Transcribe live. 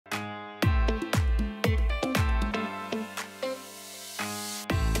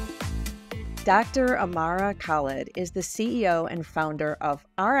Dr. Ammara Khalid is the CEO and founder of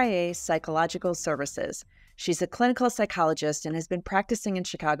RIA Psychological Services. She's a clinical psychologist and has been practicing in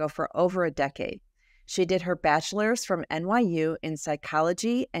Chicago for over a decade. She did her bachelor's from NYU in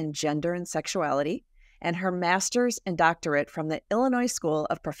psychology and gender and sexuality, and her master's and doctorate from the Illinois School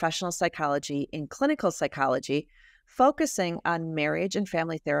of Professional Psychology in clinical psychology, focusing on marriage and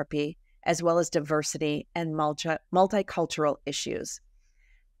family therapy, as well as diversity and multicultural issues.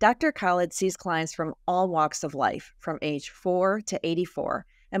 Dr. Khalid sees clients from all walks of life, from age 4 to 84,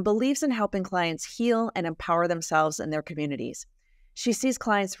 and believes in helping clients heal and empower themselves and their communities. She sees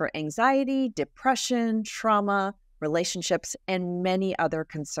clients for anxiety, depression, trauma, relationships, and many other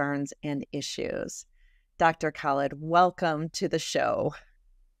concerns and issues. Dr. Khalid, welcome to the show.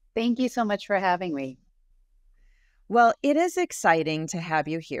 Thank you so much for having me. Well, it is exciting to have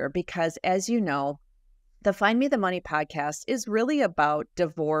you here because, as you know, the Find Me the Money podcast is really about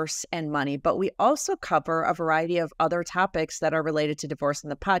divorce and money, but we also cover a variety of other topics that are related to divorce in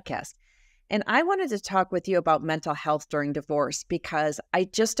the podcast. And I wanted to talk with you about mental health during divorce because I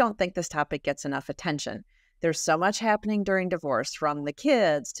just don't think this topic gets enough attention. There's so much happening during divorce, from the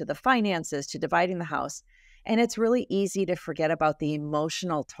kids to the finances to dividing the house. And it's really easy to forget about the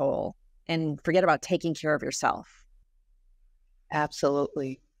emotional toll and forget about taking care of yourself.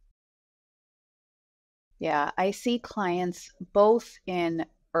 Absolutely. Yeah, I see clients both in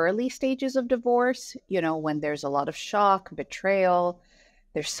early stages of divorce, when there's a lot of shock, betrayal.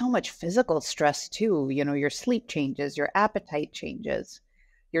 There's so much physical stress too. Your sleep changes, your appetite changes.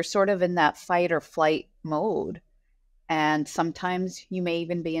 You're sort of in that fight or flight mode. And sometimes you may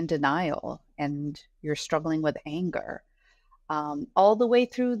even be in denial and you're struggling with anger. All the way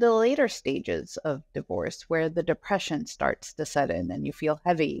through the later stages of divorce, where the depression starts to set in and you feel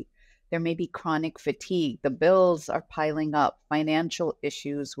heavy. There may be chronic fatigue. The bills are piling up, financial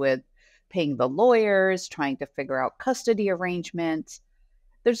issues with paying the lawyers, trying to figure out custody arrangements.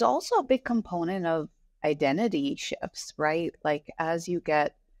 There's also a big component of identity shifts, right? Like as you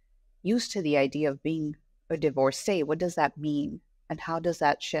get used to the idea of being a divorcee, what does that mean? And how does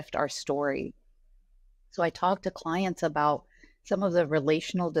that shift our story? So I talk to clients about some of the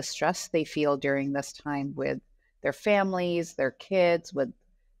relational distress they feel during this time with their families, their kids, with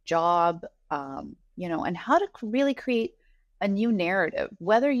job, and how to really create a new narrative,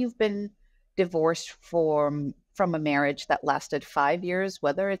 whether you've been divorced from a marriage that lasted 5 years,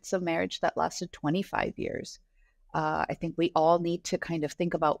 whether it's a marriage that lasted 25 years. I think we all need to kind of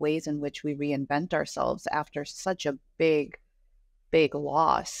think about ways in which we reinvent ourselves after such a big, big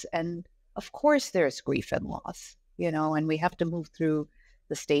loss. And of course, there's grief and loss, and we have to move through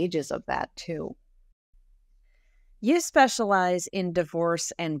the stages of that too. You specialize in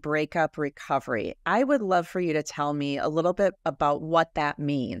divorce and breakup recovery. I would love for you to tell me a little bit about what that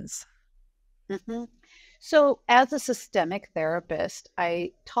means. Mm-hmm. So as a systemic therapist,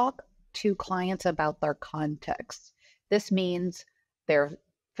 I talk to clients about their context. This means their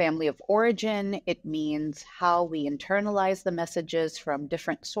family of origin. It means how we internalize the messages from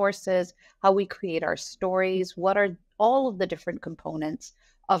different sources, how we create our stories, what are all of the different components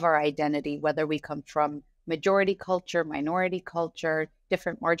of our identity, whether we come from majority culture, minority culture,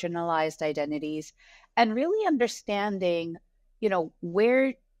 different marginalized identities, and really understanding,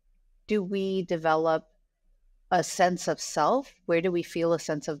 where do we develop a sense of self? Where do we feel a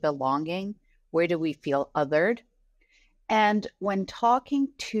sense of belonging? Where do we feel othered? And when talking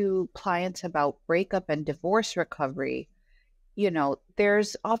to clients about breakup and divorce recovery,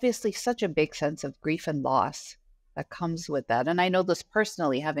 there's obviously such a big sense of grief and loss that comes with that. And I know this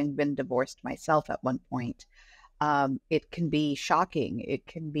personally, having been divorced myself at one point. It can be shocking. It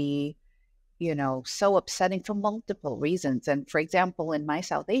can be, so upsetting for multiple reasons. And for example, in my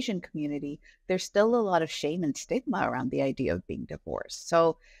South Asian community, there's still a lot of shame and stigma around the idea of being divorced.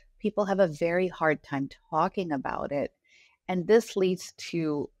 So people have a very hard time talking about it. And this leads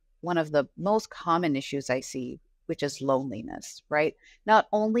to one of the most common issues I see, which is loneliness, right? Not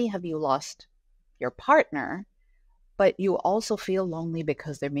only have you lost your partner, but you also feel lonely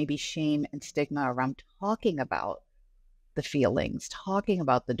because there may be shame and stigma around talking about the feelings, talking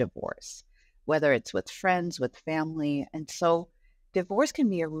about the divorce, whether it's with friends, with family. And so divorce can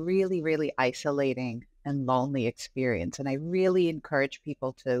be a really, really isolating and lonely experience. And I really encourage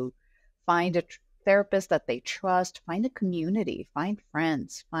people to find a therapist that they trust, find a community, find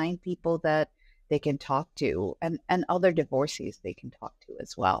friends, find people that they can talk to, and other divorcees they can talk to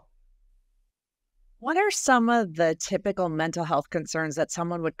as well. What are some of the typical mental health concerns that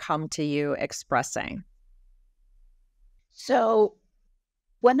someone would come to you expressing? So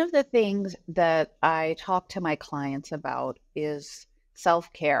one of the things that I talk to my clients about is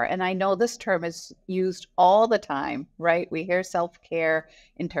self-care. And I know this term is used all the time, right? We hear self-care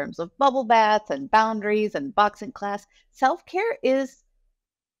in terms of bubble baths and boundaries and boxing class. Self-care is,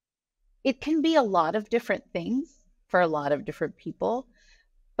 it can be a lot of different things for a lot of different people,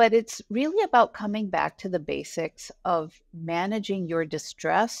 but it's really about coming back to the basics of managing your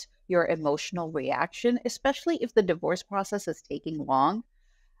distress, your emotional reaction, especially if the divorce process is taking long.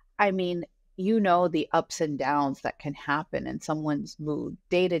 I mean, the ups and downs that can happen in someone's mood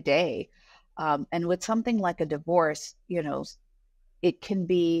day to day. And with something like a divorce, it can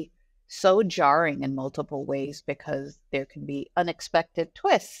be so jarring in multiple ways because there can be unexpected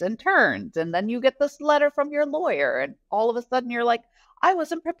twists and turns. And then you get this letter from your lawyer, and all of a sudden you're like, I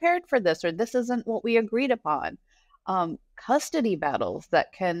wasn't prepared for this, or this isn't what we agreed upon. Custody battles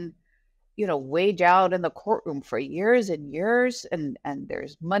that can wage out in the courtroom for years and years, and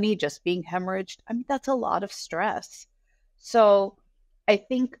there's money just being hemorrhaged. I mean, that's a lot of stress. So I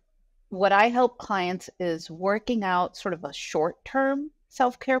think what I help clients is working out sort of a short-term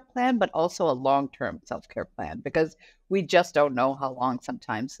self-care plan, but also a long-term self-care plan, because we just don't know how long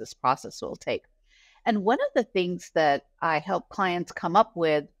sometimes this process will take. And one of the things that I help clients come up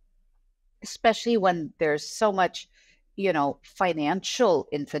with, especially when there's so much financial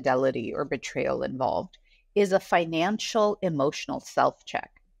infidelity or betrayal involved, is a financial emotional self check.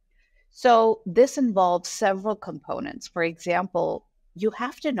 So this involves several components. For example, you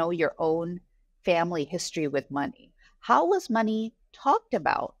have to know your own family history with money. How was money talked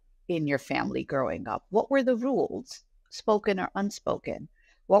about in your family growing up? What were the rules, spoken or unspoken?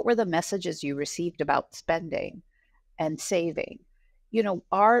 What were the messages you received about spending and saving?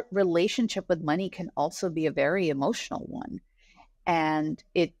 Our relationship with money can also be a very emotional one, and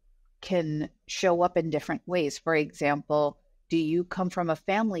it can show up in different ways. For example, do you come from a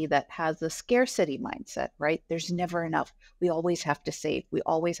family that has a scarcity mindset, right? There's never enough. We always have to save. We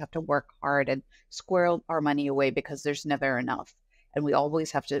always have to work hard and squirrel our money away because there's never enough. And we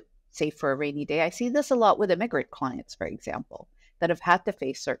always have to save for a rainy day. I see this a lot with immigrant clients, for example, that have had to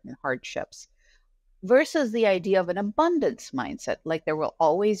face certain hardships, versus the idea of an abundance mindset, like there will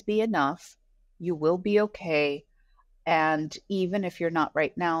always be enough, you will be okay, and even if you're not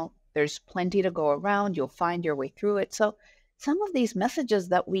right now, there's plenty to go around, you'll find your way through it. So some of these messages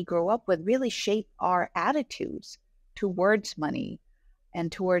that we grow up with really shape our attitudes towards money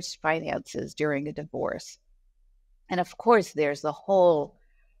and towards finances during a divorce. And of course, there's the whole,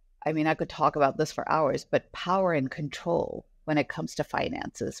 I mean, I could talk about this for hours, but power and control when it comes to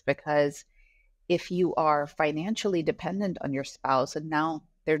finances, because if you are financially dependent on your spouse and now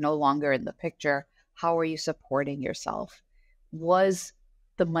they're no longer in the picture, how are you supporting yourself? Was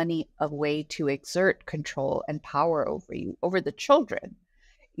the money a way to exert control and power over you, over the children?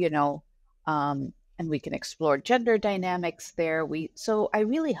 You know, and we can explore gender dynamics there. So I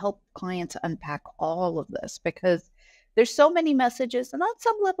really help clients unpack all of this because there's so many messages, and on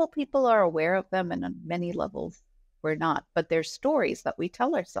some level people are aware of them, and on many levels we're not. But there's stories that we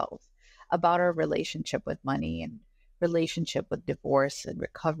tell ourselves about our relationship with money and relationship with divorce and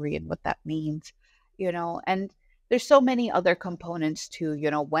recovery and what that means, and there's so many other components too.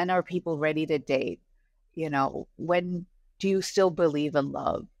 When are people ready to date? When do you still believe in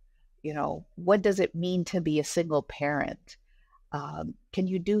love? What does it mean to be a single parent? Can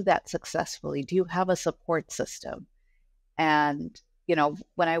you do that successfully? Do you have a support system? And,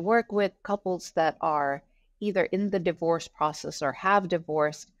 when I work with couples that are either in the divorce process or have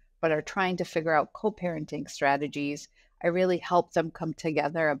divorced, but are trying to figure out co-parenting strategies, I really help them come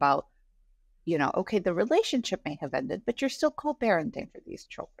together about, okay, the relationship may have ended, but you're still co-parenting for these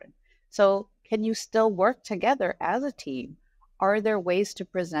children. So can you still work together as a team? Are there ways to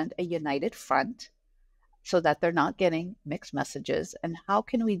present a united front so that they're not getting mixed messages? And how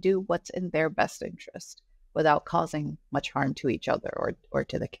can we do what's in their best interest without causing much harm to each other or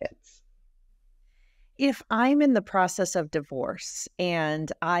to the kids? If I'm in the process of divorce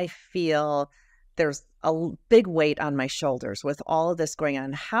and I feel there's a big weight on my shoulders with all of this going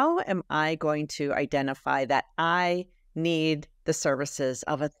on, how am I going to identify that I need the services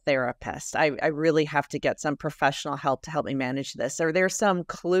of a therapist? I really have to get some professional help to help me manage this. Are there some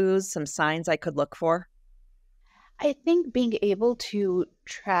clues, some signs I could look for? I think being able to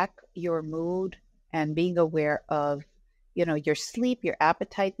track your mood and being aware of, your sleep, your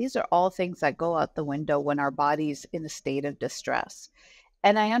appetite, these are all things that go out the window when our body's in a state of distress.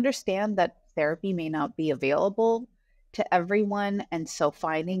 And I understand that therapy may not be available to everyone. And so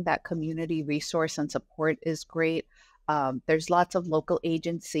finding that community resource and support is great. There's lots of local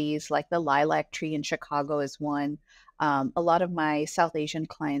agencies, like the Lilac Tree in Chicago is one. A lot of my South Asian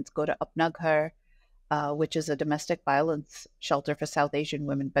clients go to Upnagar. which is a domestic violence shelter for South Asian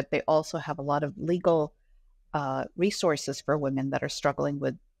women, but they also have a lot of legal resources for women that are struggling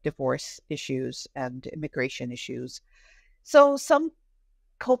with divorce issues and immigration issues. So some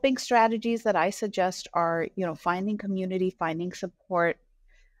coping strategies that I suggest are, finding community, finding support,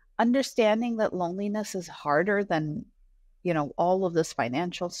 understanding that loneliness is harder than, all of this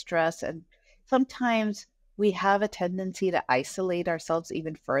financial stress. And sometimes we have a tendency to isolate ourselves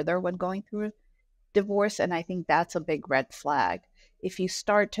even further when going through divorce. And I think that's a big red flag. If you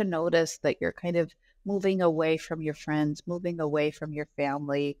start to notice that you're kind of moving away from your friends, moving away from your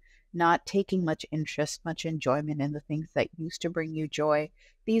family, not taking much interest, much enjoyment in the things that used to bring you joy,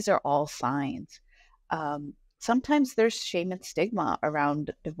 these are all signs. Sometimes there's shame and stigma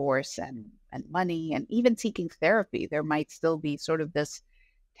around divorce and money and even seeking therapy. There might still be sort of this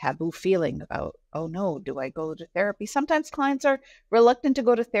taboo feeling about, oh no, do I go to therapy? Sometimes clients are reluctant to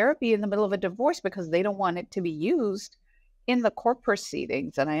go to therapy in the middle of a divorce because they don't want it to be used in the court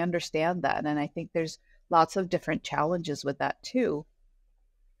proceedings. And I understand that. And I think there's lots of different challenges with that too.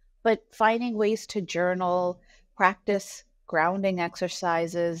 But finding ways to journal, practice grounding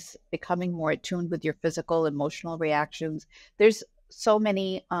exercises, becoming more attuned with your physical, emotional reactions. There's so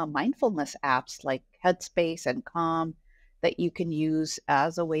many mindfulness apps like Headspace and Calm that you can use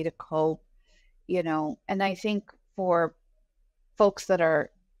as a way to cope, And I think for folks that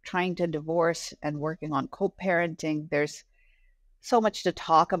are trying to divorce and working on co-parenting, there's so much to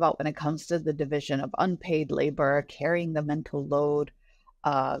talk about when it comes to the division of unpaid labor, carrying the mental load,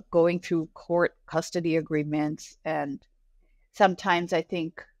 going through court custody agreements. And sometimes I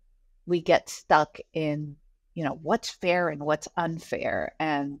think we get stuck in, what's fair and what's unfair.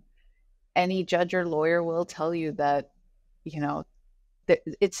 And any judge or lawyer will tell you that,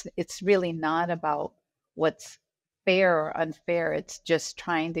 it's really not about what's fair or unfair. It's just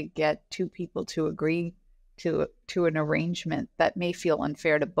trying to get two people to agree to an arrangement that may feel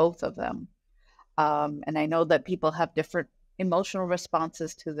unfair to both of them. And I know that people have different emotional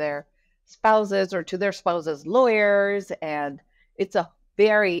responses to their spouses or to their spouses' lawyers, and it's a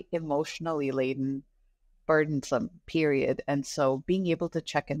very emotionally laden, burdensome period. And so being able to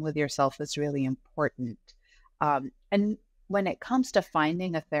check in with yourself is really important. And when it comes to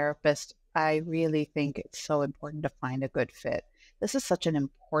finding a therapist, I really think it's so important to find a good fit. This is such an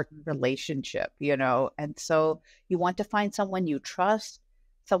important relationship, and so you want to find someone you trust,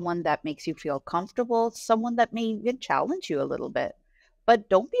 someone that makes you feel comfortable, someone that may even challenge you a little bit. But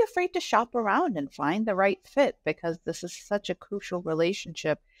don't be afraid to shop around and find the right fit, because this is such a crucial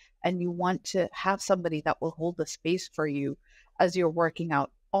relationship and you want to have somebody that will hold the space for you as you're working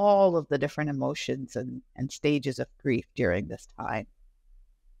out all of the different emotions and stages of grief during this time.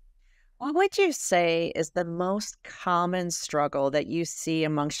 What would you say is the most common struggle that you see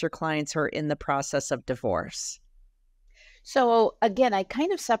amongst your clients who are in the process of divorce? So again, I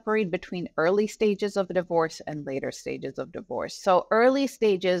kind of separate between early stages of divorce and later stages of divorce. So early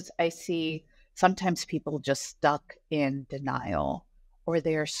stages, I see sometimes people just stuck in denial, or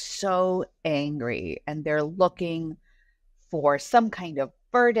they're so angry and they're looking for some kind of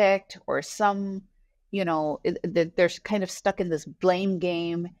verdict or they're kind of stuck in this blame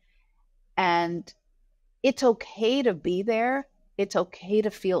game. And it's okay to be there. It's okay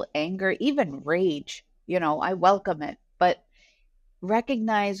to feel anger, even rage. I welcome it, but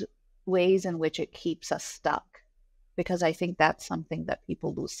recognize ways in which it keeps us stuck, because I think that's something that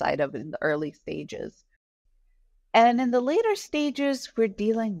people lose sight of in the early stages. And in the later stages, we're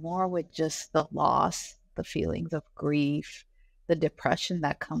dealing more with just the loss, the feelings of grief, the depression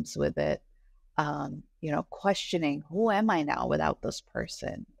that comes with it. Questioning, who am I now without this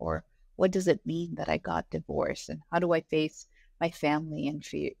person? Or what does it mean that I got divorced? And how do I face my family and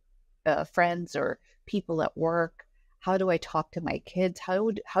friends or people at work? How do I talk to my kids?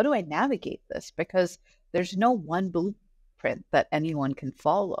 How do I navigate this? Because there's no one blueprint that anyone can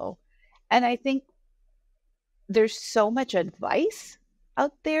follow. And I think there's so much advice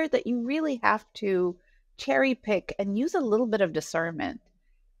out there that you really have to cherry pick and use a little bit of discernment,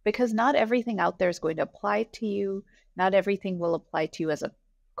 because not everything out there is going to apply to you. Not everything will apply to you as a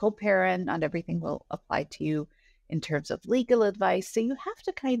co-parent. Not everything will apply to you in terms of legal advice. So you have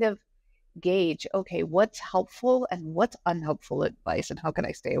to kind of gauge, okay, what's helpful and what's unhelpful advice, and how can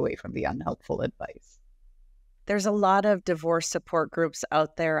I stay away from the unhelpful advice? There's a lot of divorce support groups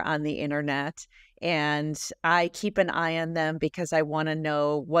out there on the internet, and I keep an eye on them because I want to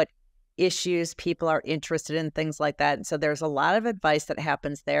know what issues people are interested in, things like that. And so there's a lot of advice that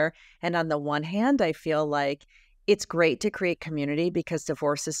happens there. And on the one hand, I feel like it's great to create community because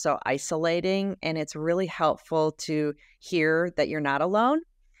divorce is so isolating, and it's really helpful to hear that you're not alone.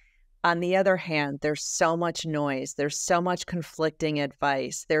 On the other hand, there's so much noise, there's so much conflicting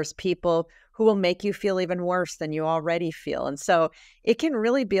advice, there's people who will make you feel even worse than you already feel, and so it can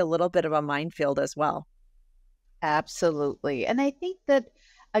really be a little bit of a minefield as well. Absolutely. And I think that,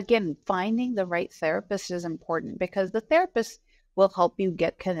 again, finding the right therapist is important because the therapist will help you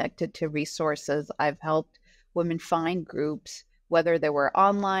get connected to resources. I've helped women find groups, whether they were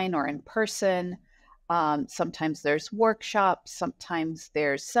online or in person. Sometimes there's workshops, sometimes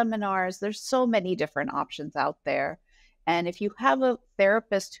there's seminars. There's so many different options out there. And if you have a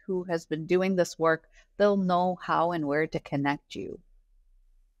therapist who has been doing this work, they'll know how and where to connect you.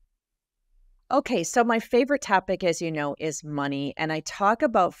 Okay, so my favorite topic, as you know, is money, and I talk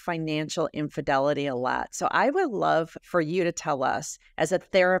about financial infidelity a lot. So I would love for you to tell us, as a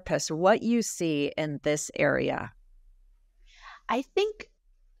therapist, what you see in this area. I think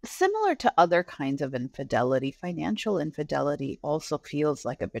similar to other kinds of infidelity, financial infidelity also feels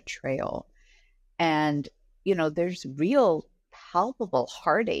like a betrayal. And, there's real palpable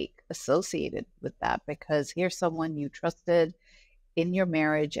heartache associated with that because here's someone you trusted in your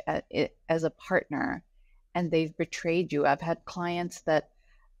marriage as a partner and they've betrayed you. I've had clients that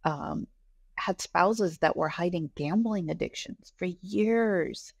um, had spouses that were hiding gambling addictions for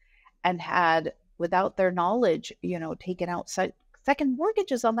years and had, without their knowledge, taken out second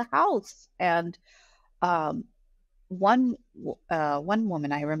mortgages on the house. And um, one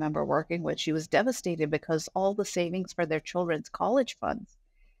woman I remember working with, she was devastated because all the savings for their children's college funds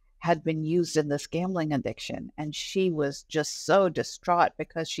had been used in this gambling addiction. And she was just so distraught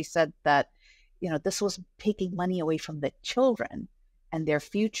because she said that, this was taking money away from the children and their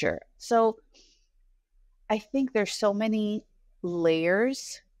future. So I think there's so many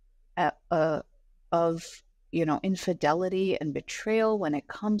layers of, infidelity and betrayal when it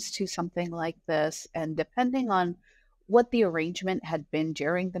comes to something like this. And depending on what the arrangement had been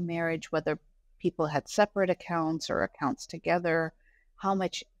during the marriage, whether people had separate accounts or accounts together, how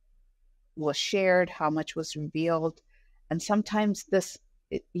much was shared, how much was revealed. And sometimes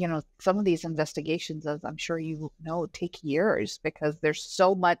some of these investigations, as I'm sure you know, take years because there's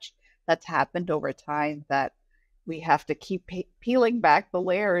so much that's happened over time that we have to keep peeling back the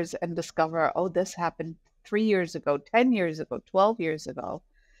layers and discover, oh, this happened 3 years ago, 10 years ago, 12 years ago.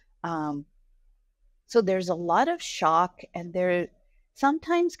 Um, so there's a lot of shock, and there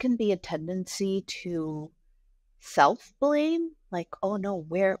sometimes can be a tendency to self blame, like, oh no,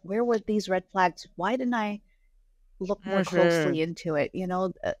 where were these red flags? Why didn't I look more Mhm. closely into it?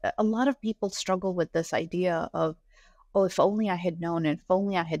 A lot of people struggle with this idea of, oh, if only I had known, and if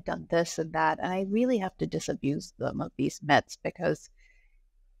only I had done this and that. And I really have to disabuse them of these myths because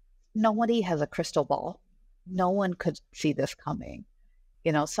nobody has a crystal ball. No one could see this coming.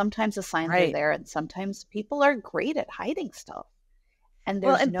 Sometimes the signs are Right. there, and sometimes people are great at hiding stuff. And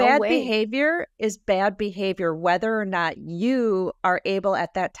Well, there's and no bad way. behavior is bad behavior, whether or not you are able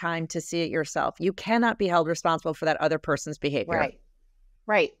at that time to see it yourself. You cannot be held responsible for that other person's behavior. Right.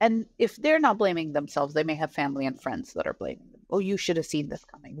 Right. And if they're not blaming themselves, they may have family and friends that are blaming them. Oh, you should have seen this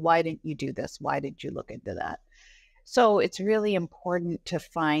coming. Why didn't you do this? Why didn't you look into that? So it's really important to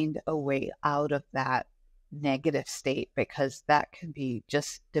find a way out of that negative state because that can be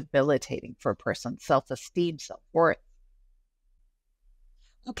just debilitating for a person's self esteem, self worth.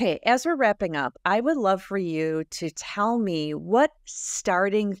 Okay, as we're wrapping up, I would love for you to tell me what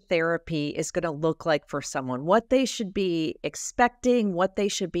starting therapy is going to look like for someone, what they should be expecting, what they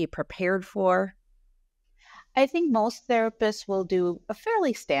should be prepared for. I think most therapists will do a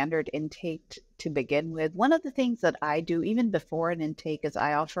fairly standard intake to begin with. One of the things that I do even before an intake is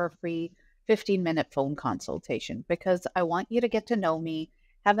I offer a free 15-minute phone consultation because I want you to get to know me,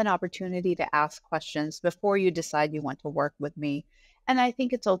 have an opportunity to ask questions before you decide you want to work with me. And I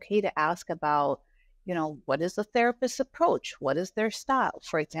think it's okay to ask about, what is the therapist's approach? What is their style?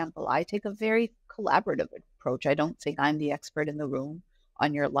 For example, I take a very collaborative approach. I don't think I'm the expert in the room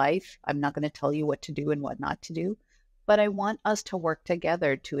on your life. I'm not going to tell you what to do and what not to do, but I want us to work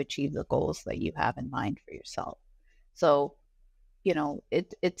together to achieve the goals that you have in mind for yourself. So,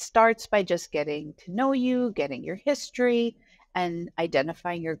 it starts by just getting to know you, getting your history, and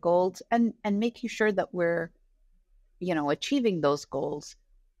identifying your goals and making sure that we're, achieving those goals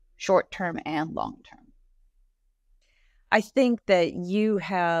short term and long term. I think that you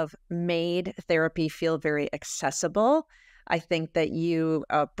have made therapy feel very accessible. I think that you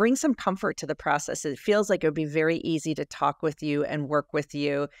bring some comfort to the process. It feels like it would be very easy to talk with you and work with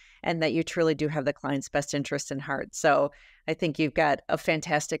you, and that you truly do have the client's best interest in heart. So I think you've got a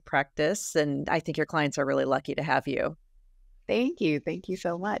fantastic practice, and I think your clients are really lucky to have you. Thank you. Thank you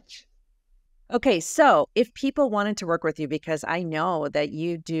so much. Okay, so if people wanted to work with you, because I know that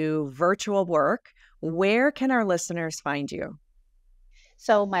you do virtual work, where can our listeners find you?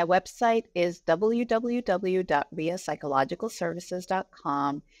 So my website is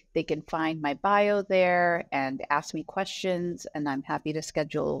www.riapsychologicalservices.com. They can find my bio there and ask me questions, and I'm happy to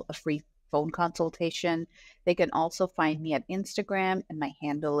schedule a free phone consultation. They can also find me at Instagram, and my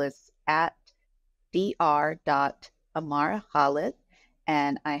handle is at dr.Ammara Khalid.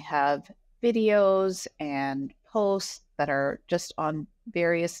 And I have videos and posts that are just on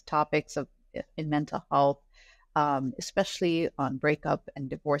various topics of in mental health, especially on breakup and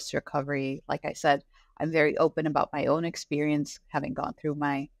divorce recovery. Like I said, I'm very open about my own experience, having gone through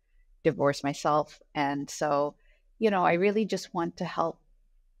my divorce myself. And so, I really just want to help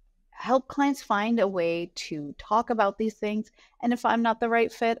clients find a way to talk about these things. And if I'm not the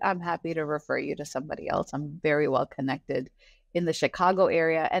right fit, I'm happy to refer you to somebody else. I'm very well connected in the Chicago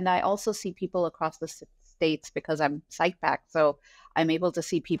area. And I also see people across the states because I'm psych back. So I'm able to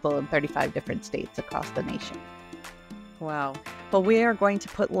see people in 35 different states across the nation. Wow. Well, we are going to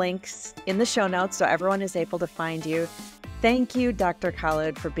put links in the show notes so everyone is able to find you. Thank you, Dr.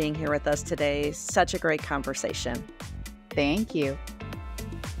 Khalid, for being here with us today. Such a great conversation. Thank you.